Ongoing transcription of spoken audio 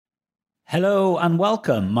Hello and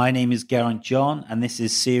welcome. My name is Geraint John, and this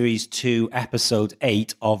is Series 2, Episode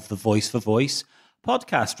 8 of the Voice for Voice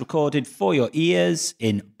podcast, recorded for your ears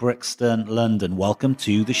in Brixton, London. Welcome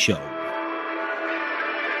to the show.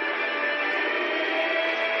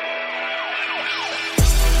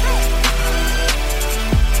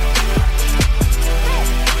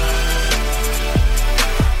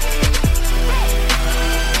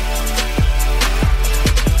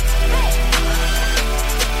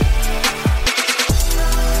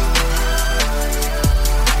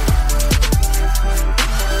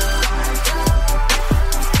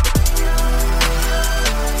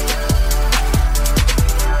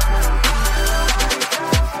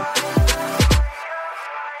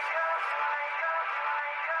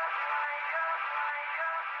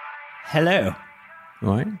 Hello. All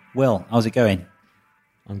right. Will, how's it going?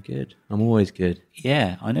 I'm good. I'm always good.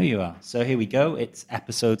 Yeah, I know you are. So here we go. It's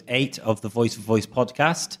Episode 8 of the Voice for Voice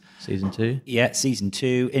podcast. Season 2? Yeah, Season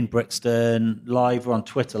 2 in Brixton, live. We're on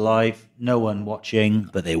Twitter live. No one watching,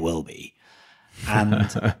 but they will be.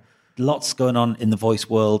 And lots going on in the voice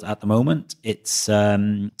world at the moment. It's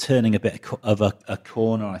turning a bit of a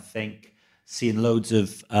corner, I think. Seeing loads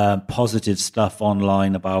of positive stuff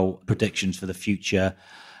online about predictions for the future.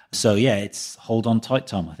 So yeah, it's hold on tight,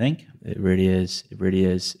 Tom, I think. It really is. It really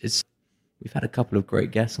is. We've had a couple of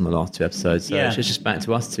great guests on the last 2 episodes, so it's just back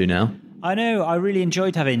to us 2 now. I know. I really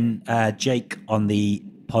enjoyed having Jake on the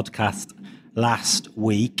podcast last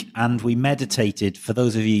week, and we meditated. For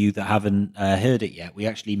those of you that haven't heard it yet, we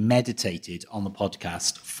actually meditated on the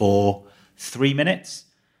podcast for 3 minutes.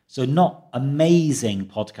 So not amazing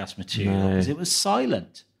podcast material, because it was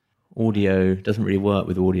silent. Audio doesn't really work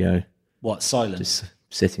with audio. What, silence? Just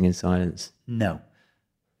sitting in silence. No.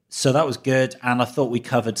 So that was good, and I thought we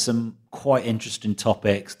covered some quite interesting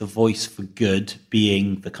topics, the voice for good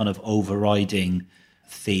being the kind of overriding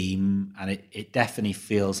theme, and it definitely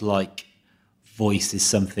feels like voice is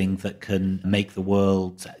something that can make the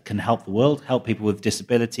world, can help the world, help people with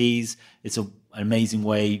disabilities. It's an amazing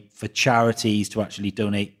way for charities to actually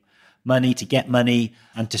donate money, to get money,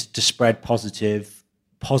 and just to spread positive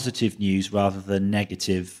news rather than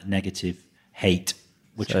negative hate.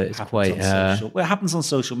 Which so it's quite it happens on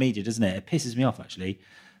social media, doesn't it? It pisses me off, actually,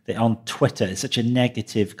 that on Twitter it's such a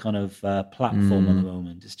negative kind of platform at the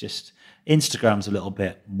moment. It's just Instagram's a little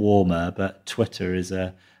bit warmer, but Twitter is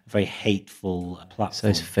a very hateful platform. So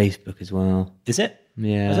it's Facebook as well. Is it?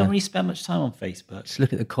 Yeah. I don't really spend much time on Facebook. Just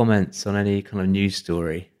look at the comments on any kind of news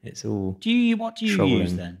story. It's all what do you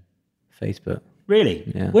use then? Facebook.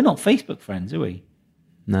 Really? Yeah. We're not Facebook friends, are we?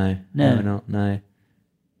 No, we're not. No.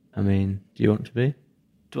 I mean, do you want to be?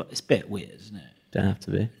 It's a bit weird, isn't it? Don't have to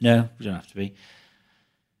be. No, we don't have to be.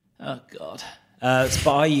 Oh, God. But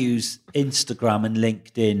I use Instagram and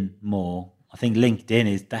LinkedIn more. I think LinkedIn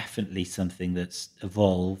is definitely something that's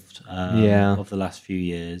evolved over the last few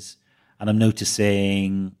years. And I'm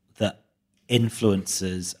noticing that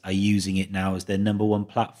influencers are using it now as their number one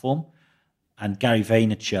platform. And Gary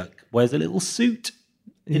Vaynerchuk wears a little suit.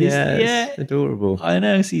 It's adorable. I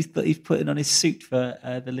know. So he's putting on his suit for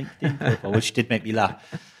the LinkedIn profile, which did make me laugh.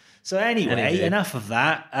 So anyway, enough of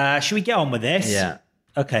that. Should we get on with this? Yeah.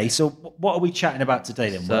 Okay, so what are we chatting about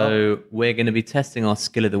today then? So we're going to be testing our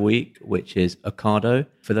skill of the week, which is Ocado.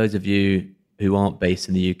 For those of you who aren't based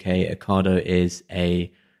in the UK, Ocado is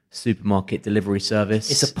a supermarket delivery service.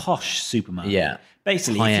 It's a posh supermarket. Yeah.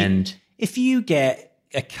 Basically, high-end. If you get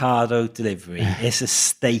Ocado delivery, it's a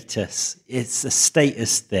status. It's a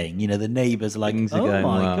status thing. You know, the neighbours are like,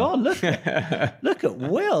 God, look at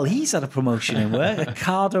Will. He's had a promotion in work.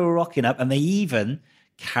 Ocado rocking up, and they even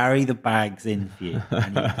carry the bags in for you.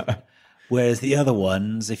 Whereas the other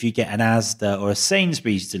ones, if you get an Asda or a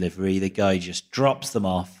Sainsbury's delivery, the guy just drops them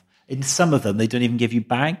off. In some of them, they don't even give you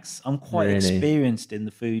bags. I'm quite experienced in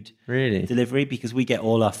the food delivery because we get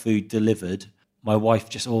all our food delivered. My wife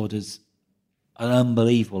just orders an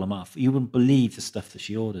unbelievable amount. You wouldn't believe the stuff that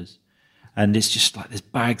she orders. And it's just like there's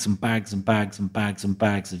bags and bags and bags and bags and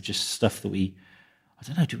bags of just stuff that I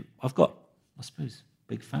don't know, I've got, I suppose,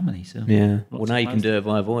 big family. So yeah. Well, now you can do it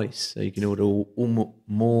via voice. So you can order all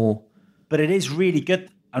more. But it is really good.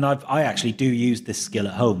 And I actually do use this skill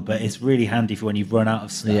at home, but it's really handy for when you've run out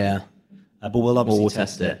of stuff. Yeah. But we'll obviously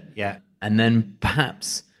test it. Yeah. And then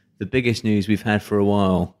perhaps the biggest news we've had for a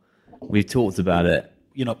while, we've talked about it.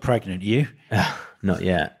 You're not pregnant, are you? Not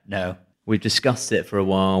yet. No. We've discussed it for a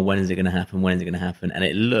while. When is it going to happen? When is it going to happen? And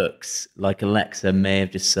it looks like Alexa may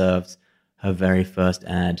have just served her very first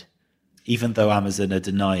ad. Even though Amazon are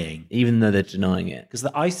denying. Even though they're denying it. Because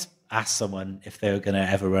I asked someone if they were going to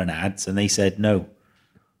ever run ads, and they said no.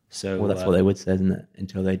 So well, that's what they would say, isn't it?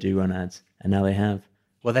 Until they do run ads. And now they have.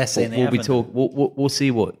 Well, they're saying we'll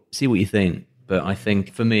see what you think. But I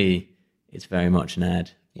think for me, it's very much an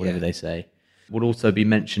ad, whatever they say. We'll also be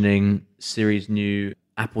mentioning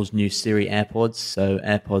Apple's new Siri AirPods. So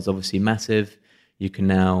AirPods obviously massive. You can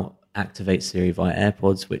now activate Siri via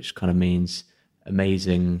AirPods, which kind of means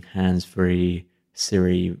amazing hands-free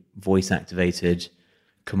Siri voice-activated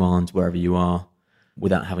commands wherever you are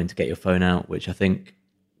without having to get your phone out, which I think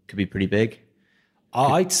could be pretty big.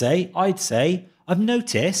 I'd say I've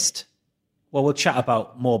noticed, well, we'll chat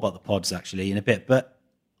more about the pods actually in a bit, but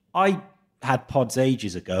I had pods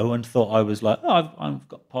ages ago and thought I was like, oh, I've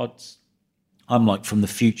got pods. I'm like from the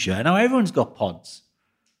future. And now everyone's got pods.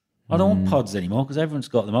 I don't want pods anymore because everyone's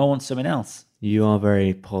got them. I want something else. You are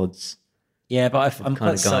very pods. Yeah, but I'm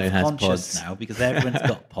quite self-conscious now because everyone's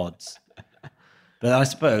got pods. But I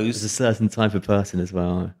suppose... There's a certain type of person as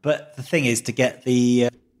well. But the thing is to get the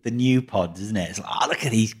new pods, isn't it? It's like, look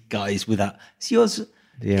at these guys with that. It's yours.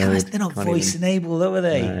 Guys, they're not voice-enabled, though, are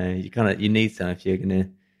they? You need some if you're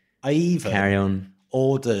going to carry on.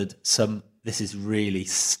 Ordered some... This is really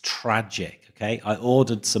tragic, okay? I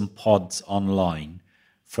ordered some pods online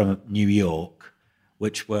from New York,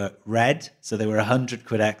 which were red, so they were 100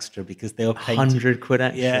 quid extra because they were painted. 100 quid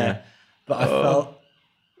extra? Yeah. But I felt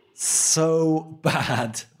so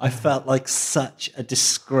bad. I felt like such a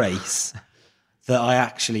disgrace that I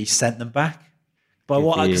actually sent them back. But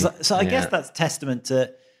I guess that's testament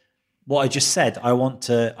to what I just said. I want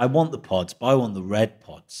the pods, but I want the red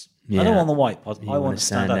pods. Yeah. I don't want the white pods. I want to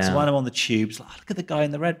stand out. So when I'm on the tubes, look at the guy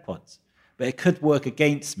in the red pods. But it could work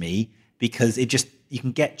against me because you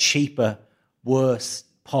can get cheaper, worse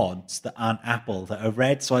pods that aren't Apple that are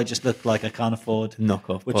red. So I just look like I can't afford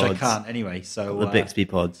knockoff, which pods. I can't anyway. So the Bixby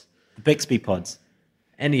pods. The Bixby pods.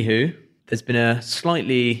 Anywho, there's been a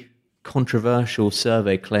slightly controversial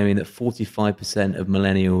survey claiming that 45% of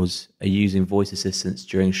millennials are using voice assistants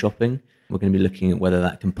during shopping. We're going to be looking at whether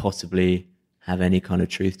that can possibly have any kind of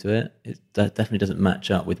truth to it. It definitely doesn't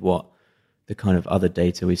match up with what the kind of other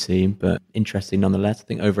data we've seen, but interesting nonetheless. I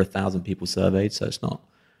think over 1,000 people surveyed, so it's not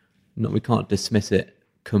we can't dismiss it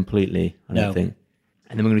completely, I don't think.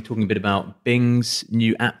 And then we're going to be talking a bit about Bing's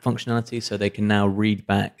new app functionality, so they can now read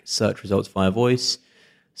back search results via voice.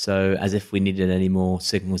 So as if we needed any more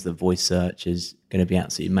signals that voice search is going to be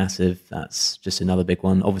absolutely massive. That's just another big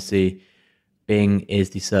one. Obviously, Bing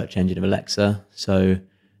is the search engine of Alexa, so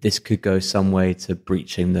this could go some way to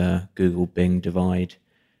breaching the Google-Bing divide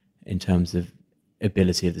in terms of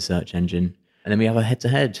ability of the search engine. And then we have a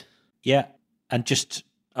head-to-head. Yeah, and just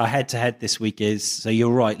our head-to-head this week is, so you're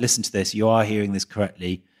right, listen to this, you are hearing this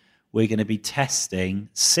correctly. We're going to be testing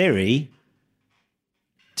Siri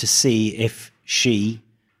to see if she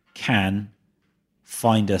can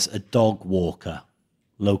find us a dog walker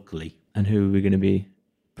locally. And who are we going to be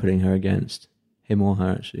putting her against? Him or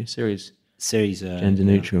her, actually? Siri's gender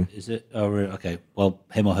neutral. Is it? Oh, okay. Well,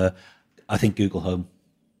 him or her. I think Google Home.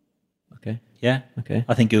 Okay. Yeah? Okay.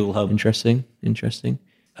 I think Google Home. Interesting.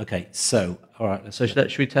 Okay, so, all right.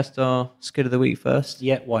 Should we test our skill of the week first?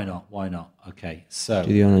 Yeah, why not? Okay, so.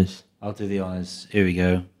 Do the honours. I'll do the honours. Here we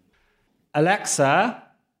go. Alexa,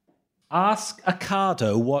 ask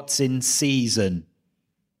Ocado what's in season.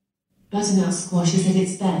 Butternut squash is at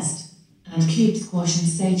its best. And cubed squash and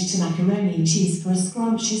sage to macaroni and cheese for a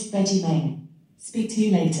scrumptious veggie main. Speak to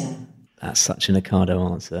you later. That's such an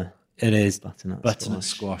Ocado answer. It is. Butternut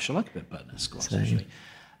squash. I like a bit of butternut squash, actually.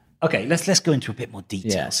 Okay, let's go into a bit more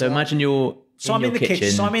detail. Yeah, so imagine I'm in the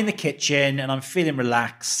kitchen. So I'm in the kitchen and I'm feeling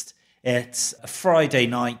relaxed. It's a Friday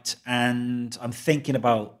night and I'm thinking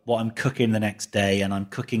about what I'm cooking the next day, and I'm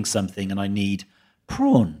cooking something and I need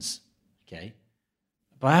prawns. Okay.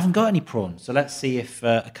 But I haven't got any prawns, so let's see if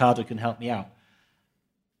Ocado can help me out.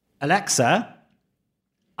 Alexa,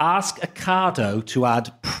 ask Ocado to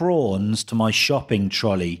add prawns to my shopping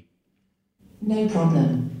trolley. No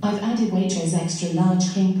problem. I've added Waitrose extra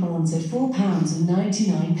large king prawns at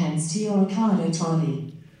 £4.99 to your Ocado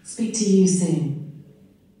trolley. Speak to you soon.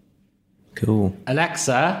 Cool.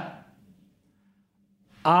 Alexa,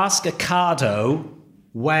 ask Ocado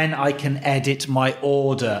when I can edit my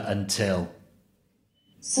order until.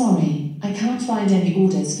 Sorry, I can't find any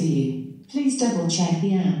orders for you. Please double check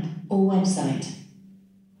the app or website.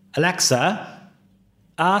 Alexa,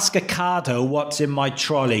 ask Ocado what's in my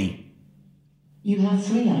trolley. You have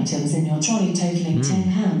 3 items in your trolley totaling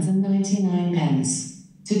 £10.99.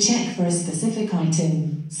 To check for a specific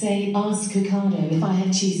item, say ask Ocado if I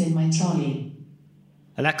have cheese in my trolley.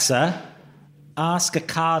 Alexa, ask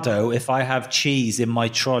Ocado if I have cheese in my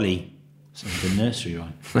trolley. Sounds like a nursery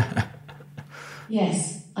rhyme.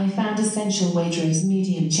 Yes, I found essential Waitrose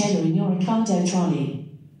medium cheddar in your Ocado trolley.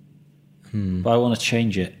 but I want to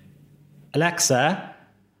change it. Alexa,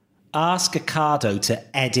 ask Ocado to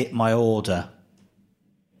edit my order.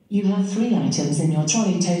 You have 3 items in your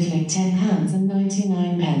trolley totaling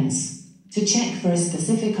 £10.99. To check for a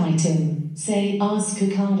specific item, say, ask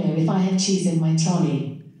Ocado if I have cheese in my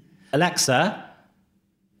trolley. Alexa,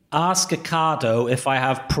 ask Ocado if I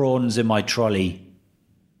have prawns in my trolley.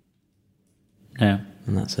 Yeah.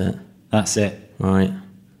 And that's it. That's it. Right.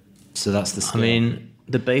 So that's the skill. I mean,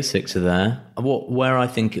 the basics are there. Where I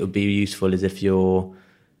think it would be useful is if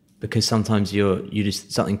because sometimes you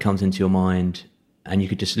just, something comes into your mind and you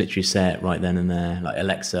could just literally say it right then and there. Like,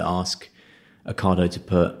 Alexa, ask Ocado to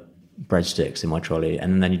put breadsticks in my trolley,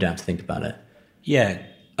 and then you don't have to think about it. Yeah,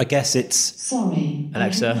 I guess it's... Sorry,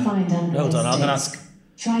 Alexa, hold on, I'm going to ask...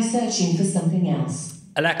 Try searching for something else.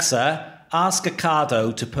 Alexa, ask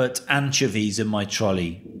Ocado to put anchovies in my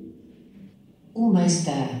trolley. Almost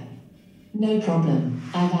there. No problem.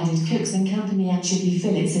 I've added Cooks and Company anchovy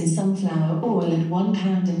fillets in sunflower oil at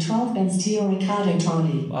 £1.12 to your Ocado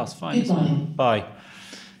trolley. Well, that's fine. Goodbye. Bye.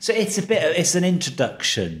 So it's it's an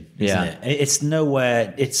introduction, isn't it? It's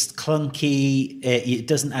nowhere, it's clunky. It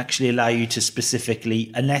doesn't actually allow you to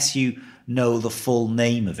specifically, unless you know the full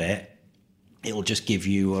name of it, it'll just give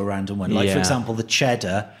you a random one. Like, for example, the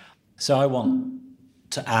cheddar. So I want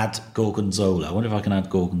to add gorgonzola. I wonder if I can add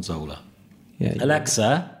gorgonzola. Yeah.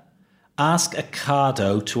 Alexa, ask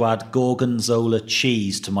Ocado to add gorgonzola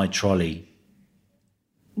cheese to my trolley.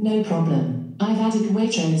 No problem. I've added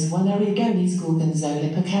Waitrose 1 Origonis Gorgonzola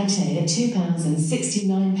Picante at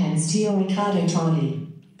 £2.69 to your Ocado trolley.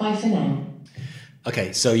 Bye for now.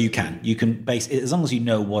 Okay, so you can base it, as long as you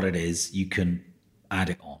know what it is, you can add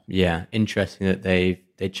it on. Yeah, interesting that they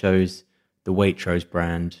chose the Waitrose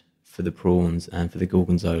brand for the prawns and for the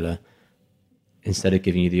gorgonzola instead of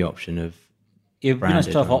giving you the option of It would be nice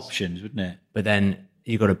to have ones. options, wouldn't it? But then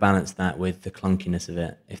you've got to balance that with the clunkiness of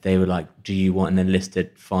it. If they were like, do you want, and then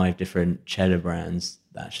listed 5 different cheddar brands,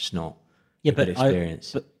 that's just not a good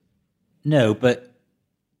experience. But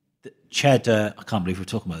the cheddar, I can't believe we're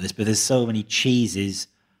talking about this, but there's so many cheeses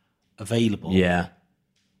available. Yeah.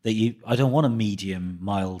 That I don't want a medium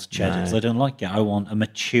mild cheddar because No. I don't like it. I want a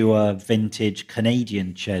mature vintage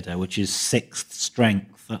Canadian cheddar, which is 6th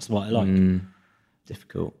strength. That's what I like.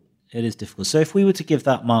 Difficult. It is difficult. So if we were to give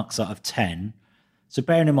that marks out of 10, so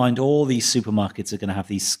bearing in mind all these supermarkets are going to have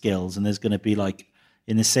these skills, and there's going to be, like,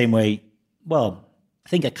 in the same way, well, I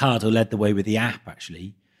think Ocado led the way with the app,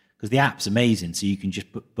 actually, because the app's amazing. So you can just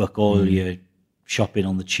book all your shopping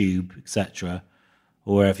on the tube, etc.,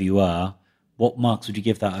 or wherever you are. What marks would you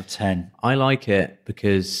give that out of 10? I like it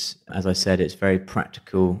because, as I said, it's very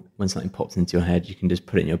practical. When something pops into your head, you can just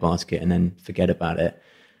put it in your basket and then forget about it.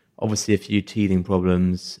 Obviously, a few teething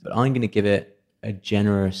problems, but I'm going to give it a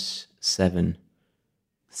generous 7.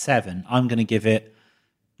 7. I'm going to give it,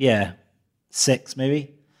 6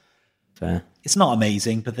 maybe. Fair. It's not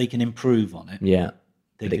amazing, but they can improve on it. Yeah.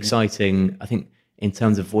 But exciting. I think in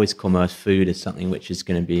terms of voice commerce, food is something which is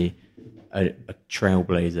going to be a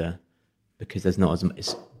trailblazer because there's not as much.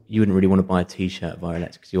 You wouldn't really want to buy a T-shirt via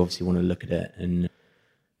Alexa because you obviously want to look at it and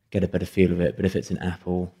get a better feel of it. But if it's an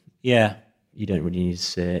Apple, you don't really need to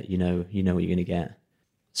see it. You know what you're going to get.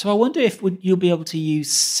 So I wonder if you'll be able to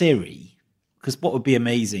use Siri, because what would be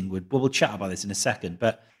amazing we'll chat about this in a second.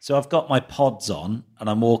 But so I've got my pods on and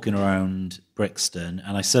I'm walking around Brixton,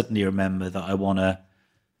 and I suddenly remember that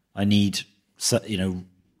I need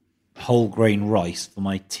whole grain rice for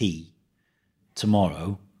my tea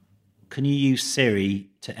tomorrow. Can you use Siri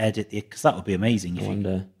to edit the? Because that would be amazing. I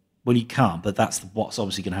wonder. Well, you can't, but that's what's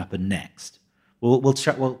obviously going to happen next. We'll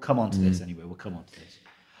come on to this anyway. We'll come on to this.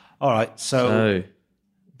 All right. So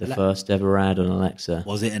the first ever ad on Alexa.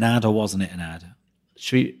 Was it an ad or wasn't it an ad?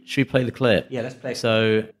 Should we play the clip? Yeah, let's play.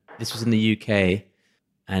 So this was in the UK,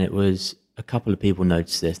 and it was a couple of people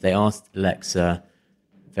noticed this. They asked Alexa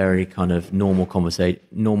very kind of normal conversation,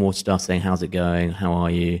 normal stuff, saying, "How's it going? How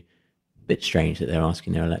are you?" Bit strange that they're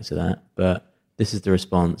asking their Alexa that, but this is the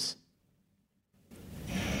response.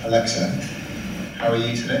 Alexa, how are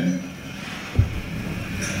you today?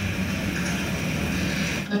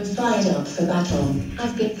 I'm fired up for battle.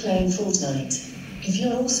 I've been playing Fortnite. If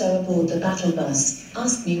you're also aboard the battle bus,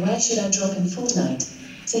 ask me where should I drop in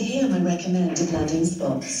Fortnite to hear my recommended landing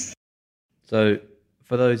spots. So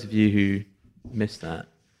for those of you who missed that,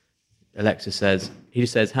 he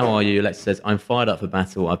just says, "How are you?" Alexa says, "I'm fired up for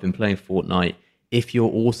battle. I've been playing Fortnite. If you're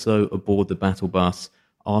also aboard the battle bus,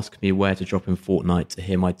 ask me where to drop in Fortnite to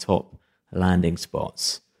hear my top landing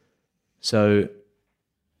spots." So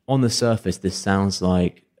on the surface, this sounds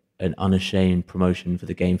like an unashamed promotion for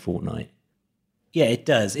the game Fortnite. Yeah, it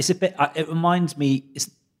does. It's a bit. It reminds me.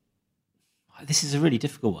 This is a really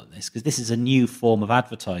difficult one, because this is a new form of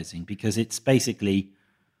advertising, because it's basically,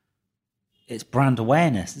 it's brand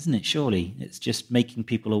awareness, isn't it? Surely it's just making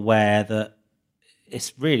people aware that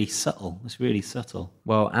it's really subtle. It's really subtle.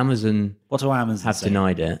 Well, Amazon what do Amazon have say?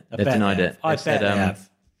 denied it. They've denied it. I They've bet said, they have.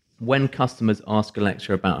 when customers ask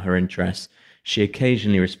Alexa about her interests, she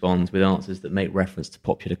occasionally responds with answers that make reference to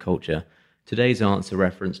popular culture. Today's answer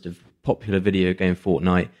referenced a popular video game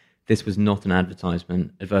Fortnite. This was not an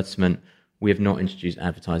advertisement. We have not introduced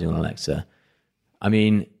advertising on Alexa. I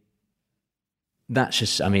mean, that's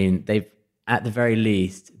just, I mean, they've, at the very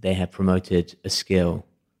least, they have promoted a skill,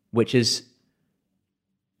 which is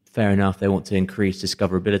fair enough. They want to increase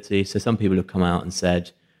discoverability. So some people have come out and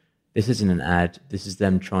said, this isn't an ad. This is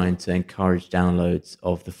them trying to encourage downloads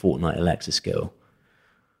of the Fortnite Alexa skill.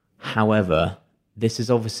 However, this is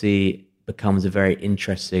obviously becomes a very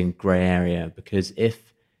interesting grey area, because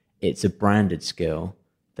if it's a branded skill,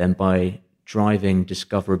 then by driving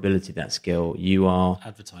discoverability of that skill, you are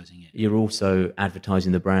advertising it. You're also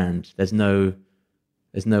advertising the brand. There's no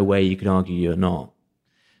way you could argue you're not.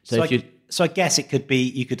 So I guess it could be,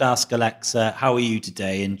 you could ask Alexa, how are you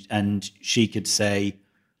today? And she could say,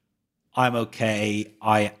 I'm okay.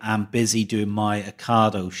 I am busy doing my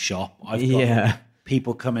Ocado shop. I've got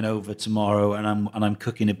people coming over tomorrow, and I'm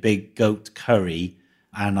cooking a big goat curry,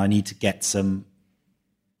 and I need to get some,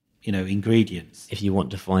 ingredients. If you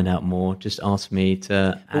want to find out more, just ask me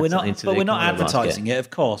to add something to the we're not Ocado advertising basket. it, of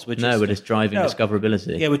course. We're just driving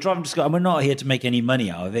discoverability. Yeah, we're driving discoverability. And we're not here to make any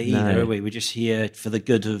money out of it either, are we? We're just here for the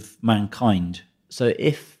good of mankind. So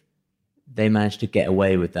if they manage to get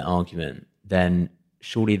away with that argument, then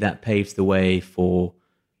surely that paves the way for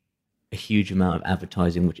a huge amount of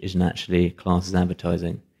advertising, which isn't actually classed as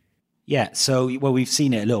advertising. Yeah, so we've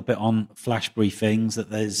seen it a little bit on flash briefings, that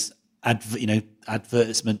there's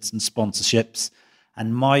advertisements and sponsorships,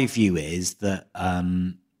 and my view is that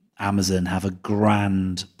Amazon have a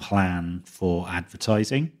grand plan for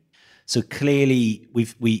advertising. So clearly,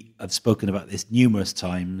 we have spoken about this numerous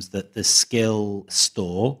times, that the skill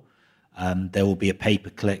store, there will be a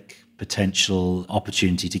pay-per-click potential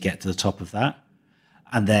opportunity to get to the top of that,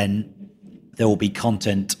 and then there will be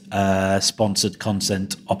sponsored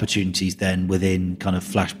content opportunities then within kind of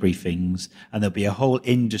flash briefings, and there'll be a whole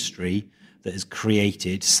industry that is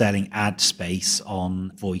created selling ad space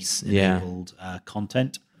on voice-enabled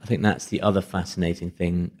content. I think that's the other fascinating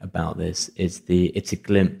thing about this, is it's a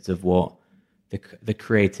glimpse of what the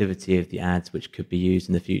creativity of the ads which could be used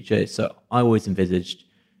in the future. So I always envisaged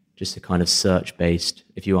just a kind of search-based,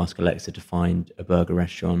 if you ask Alexa to find a burger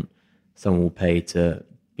restaurant, someone will pay to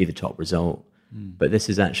be the top result. But this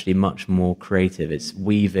is actually much more creative. It's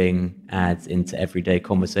weaving ads into everyday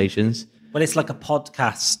conversations. Well, it's like a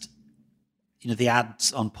podcast. The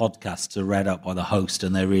ads on podcasts are read out by the host,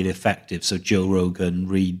 and they're really effective. So Joe Rogan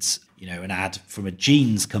reads, an ad from a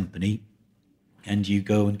jeans company, and you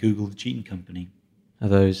go and Google the jean company. Are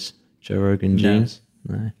those Joe Rogan jeans?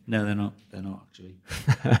 No, they're not. They're not actually.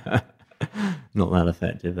 Not that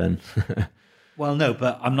effective then. Well, no,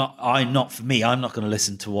 but I'm not going to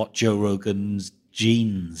listen to what Joe Rogan's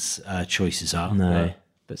jeans choices are. No,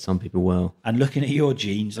 but some people will. And looking at your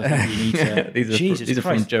jeans, I think you need to. these are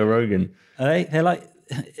from Joe Rogan. Are they? They're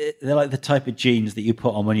like the type of jeans that you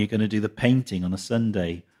put on when you're going to do the painting on a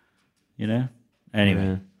Sunday.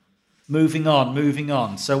 Anyway, moving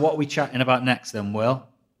on. So what are we chatting about next then, Will?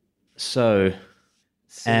 So,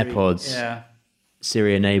 Siri, AirPods,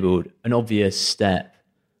 Siri enabled, an obvious step.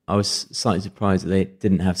 I was slightly surprised that they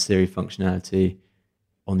didn't have Siri functionality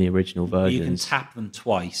on the original versions. You can tap them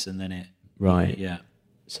twice and then it... Right. Yeah.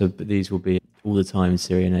 So, but these will be all the time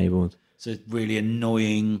Siri enabled. So really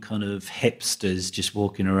annoying kind of hipsters just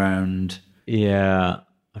walking around. Yeah.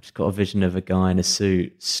 I've just got a vision of a guy in a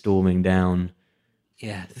suit storming down.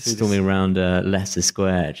 Yeah. Storming around Leicester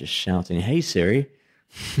Square, just shouting, "Hey, Siri."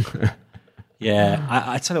 Yeah.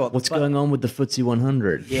 I tell you what. What's going on with the FTSE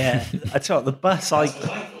 100? Yeah. I tell you what, the bus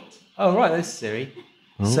Oh, right, that's Siri.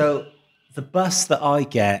 Oh. So the bus that I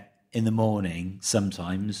get in the morning,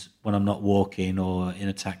 sometimes when I'm not walking or in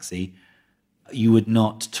a taxi, you would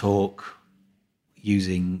not talk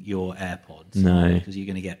using your AirPods. No. Because you're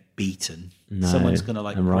going to get beaten. No. Someone's going to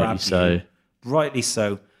grab rightly you. So. Rightly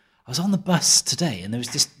so. I was on the bus today and there was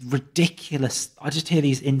this ridiculous... I just hear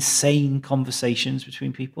these insane conversations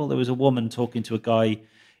between people. There was a woman talking to a guy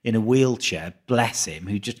in a wheelchair, bless him,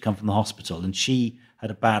 who'd just come from the hospital, and she had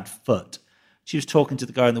a bad foot. She was talking to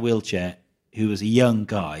the guy in the wheelchair, who was a young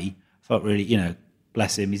guy, felt really,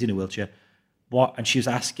 bless him, he's in a wheelchair. What? And she was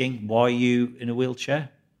asking, why are you in a wheelchair?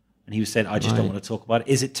 And he was saying, I just don't want to talk about it.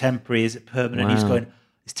 Is it temporary? Is it permanent? Wow. He's going,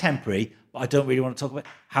 It's temporary, but I don't really want to talk about it.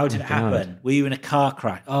 How did it happen? Were you in a car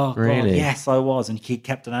crash? Oh, really? God, yes, I was. And he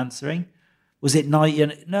kept on answering. Was it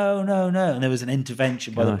night? No. And there was an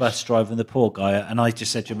intervention by the bus driver and the poor guy. And I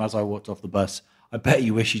just said to him as I walked off the bus, I bet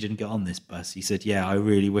you wish you didn't get on this bus. He said, yeah, I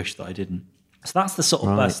really wish that I didn't. So that's the sort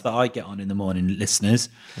of bus that I get on in the morning, listeners.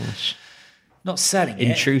 Gosh. Not selling it.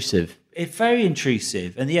 Intrusive. It's very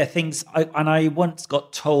intrusive. And yeah, I once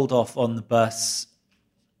got told off on the bus.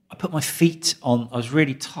 I put my feet on, I was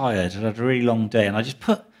really tired. I had a really long day. And I just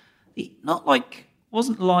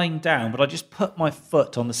wasn't lying down, but I just put my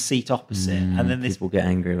foot on the seat opposite. And then People get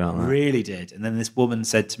angry about that. Really did. And then this woman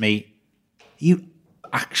said to me, you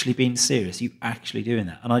actually being serious? You actually doing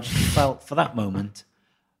that? And I just felt for that moment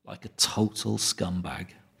like a total scumbag.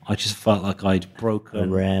 I just felt like I'd broken. A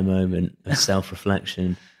rare moment of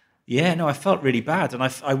self-reflection. Yeah, no, I felt really bad. And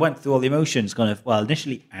I went through all the emotions, kind of, well,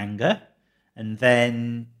 initially anger. And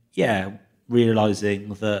then, realizing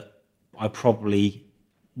that I probably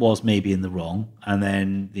was maybe in the wrong. And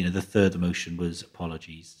then, the third emotion was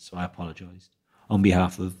apologies. So I apologized on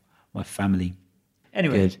behalf of my family.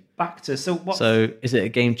 Anyway, Good. Back to... So is it a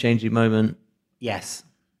game-changing moment? Yes,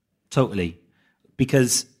 totally.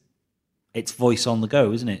 Because it's voice on the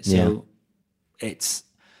go, isn't it? So it's...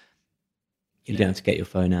 You don't have to get your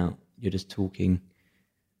phone out. You're just talking.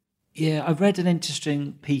 Yeah, I read an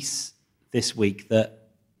interesting piece this week that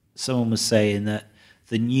someone was saying that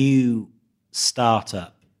the new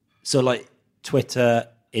startup, so like Twitter,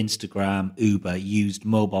 Instagram, Uber used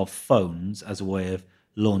mobile phones as a way of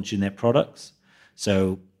launching their products.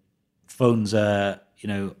 So phones are,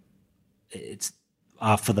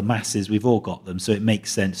 are for the masses. We've all got them. So it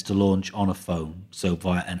makes sense to launch on a phone, so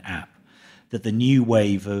via an app. That the new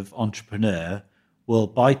wave of entrepreneur will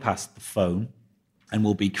bypass the phone and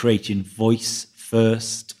will be creating voice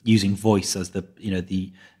first, using voice as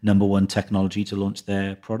the number one technology to launch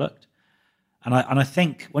their product. And I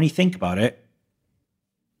think when you think about it,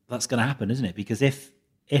 that's going to happen, isn't it? Because if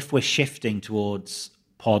we're shifting towards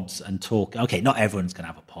pods and talk, okay, not everyone's going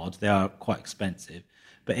to have a pod; they are quite expensive.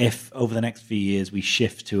 But if over the next few years we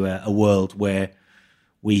shift to a world where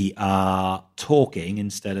we are talking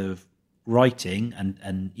instead of writing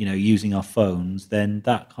and using our phones, then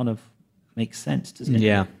that kind of makes sense, doesn't it?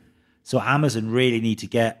 Yeah. So Amazon really need to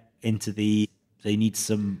get into they need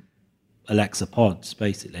some Alexa pods,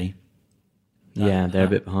 basically. They're a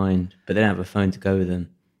bit behind, but they don't have a phone to go with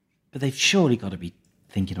them. But they've surely got to be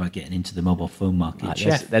thinking about getting into the mobile phone market.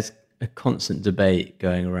 There's a constant debate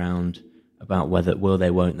going around about whether will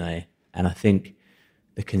they, won't they? And I think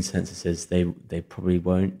the consensus is they probably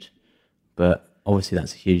won't. But obviously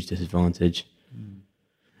that's a huge disadvantage.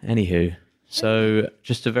 Anywho, so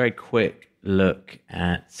just a very quick look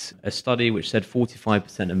at a study which said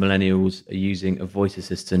 45% of millennials are using a voice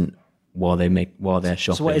assistant while they're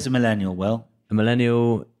shopping. So what is a millennial? Well, a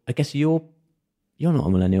millennial, I guess you're not a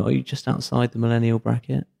millennial. Are you just outside the millennial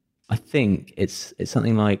bracket? I think it's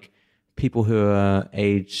something like people who are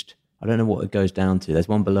aged, I don't know what it goes down to. There's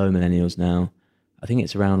one below millennials now. I think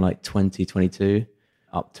it's around like 20, 22,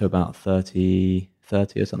 up to about 30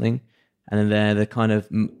 or something. And then they're the kind of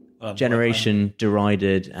generation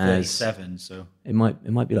derided as 37, so it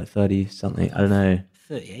might be like 30 something. I don't know.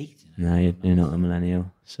 38. No, you're not a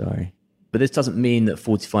millennial. Sorry. But this doesn't mean that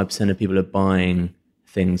 45% of people are buying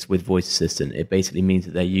things with voice assistant. It basically means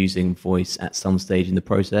that they're using voice at some stage in the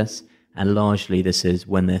process. And largely this is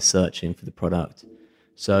when they're searching for the product.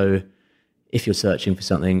 So if you're searching for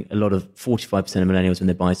something, a lot of 45% of millennials, when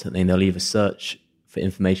they buy something, they'll either search for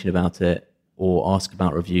information about it or ask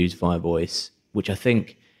about reviews via voice, which I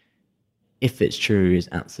think, if it's true, is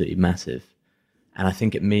absolutely massive. And I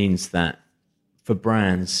think it means that for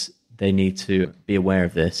brands, they need to be aware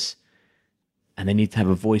of this, and they need to have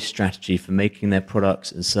a voice strategy for making their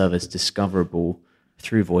products and service discoverable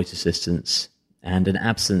through voice assistants. And an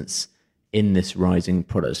absence in this rising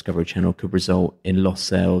product discovery channel could result in lost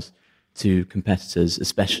sales to competitors,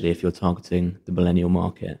 especially if you're targeting the millennial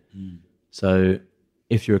market. So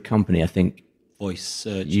if you're a company, I think voice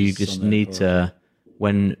search, you just need to,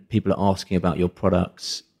 when people are asking about your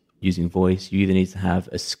products using voice, you either need to have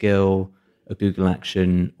a skill, a Google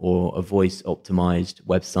action, or a voice optimized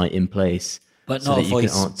website in place, but so not that a you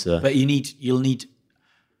voice. can answer. But you'll need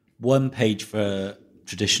one page for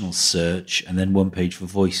traditional search and then one page for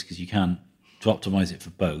voice, because you can't, to optimize it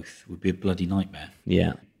for both would be a bloody nightmare.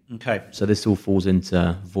 Yeah. Okay. So this all falls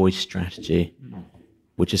into voice strategy,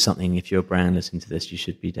 which is something, if you're a brand listening to this, you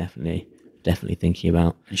should be definitely thinking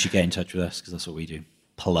about. You should get in touch with us, because that's what we do.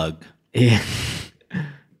 Plug. Yeah.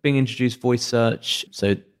 Bing introduced voice search,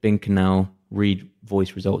 so Bing can now read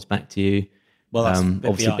voice results back to you. Well, that's a bit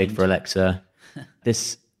obviously behind. big for Alexa.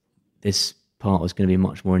 This part was going to be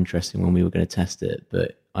much more interesting when we were going to test it,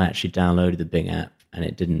 but I actually downloaded the Bing app and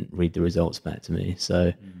it didn't read the results back to me.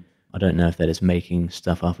 So I don't know if they're just making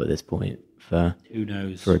stuff up at this point for who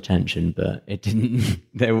knows for attention, but it didn't.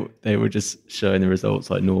 They were just showing the results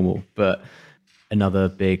like normal. But another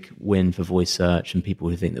big win for voice search and people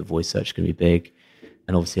who think that voice search is going to be big,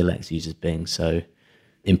 and obviously Alexa uses Bing, so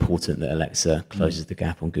important that Alexa closes the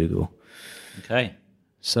gap on Google. Okay.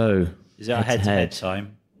 So is it our head-to-head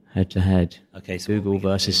time? Head-to-head. Okay. So Google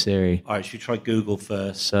versus Siri. All right, should we try Google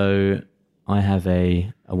first? So I have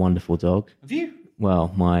a wonderful dog. Have you?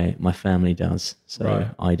 Well, my family does, so Right.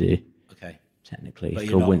 I do. Okay. Technically, But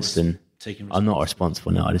it's you're called not Winston. I'm not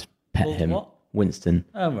responsible. No, I just pet Called him. what? Winston.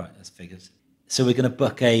 Oh, right, that's figures. So we're going to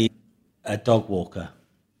book a dog walker.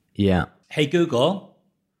 Yeah. Hey, Google,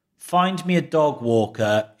 find me a dog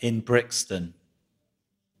walker in Brixton.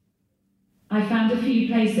 I found a few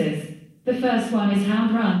places. The first one is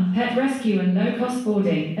Hound Run, Pet Rescue and Low Cost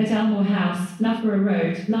Boarding at Elmore House, Loughborough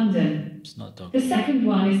Road, London. It's not a dog. The second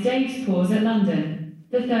one is Dave's Paws at London.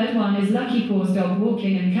 The third one is Lucky Paws Dog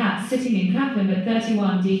Walking and Cat Sitting in Clapham at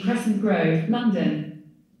 31D Crescent Grove, London.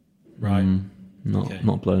 Right.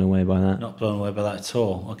 Not blown away by that. Not blown away by that at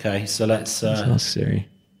all. Okay, so let's ask Siri.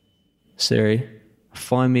 Siri,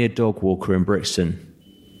 find me a dog walker in Brixton.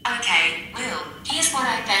 Okay, Will, here's what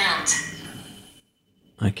I found.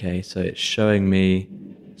 Okay, so it's showing me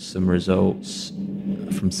some results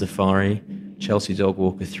from Safari. Chelsea dog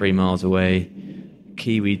walker 3 miles away.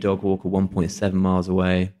 Kiwi dog walker 1.7 miles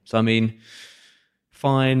away. So I mean,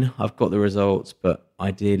 fine, I've got the results, but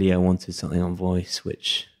ideally I wanted something on voice,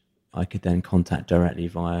 which I could then contact directly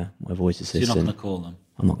via my voice assistant. So you're not going to call them?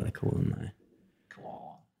 I'm not going to call them, no. Go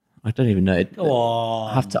on. I don't even know. Go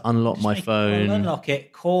on. I have to unlock my phone. Unlock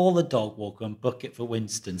it, call the dog walker and book it for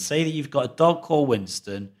Winston. Say that you've got a dog called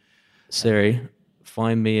Winston. Siri,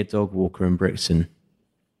 find me a dog walker in Brixton.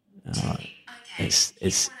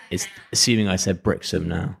 It's assuming I said Brixham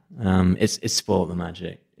now. It's spoilt the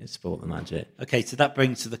magic. It's spoilt the magic. Okay, so that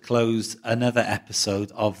brings to the close another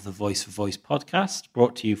episode of the Voice for Voice podcast,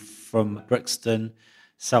 brought to you from Brixton,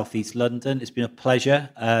 Southeast London. It's been a pleasure.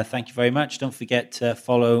 Thank you very much. Don't forget to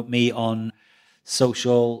follow me on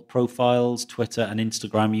social profiles, Twitter and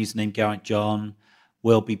Instagram, username Garrett John.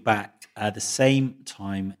 We'll be back at the same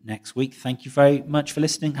time next week. Thank you very much for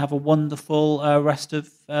listening. Have a wonderful rest of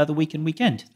the week and weekend.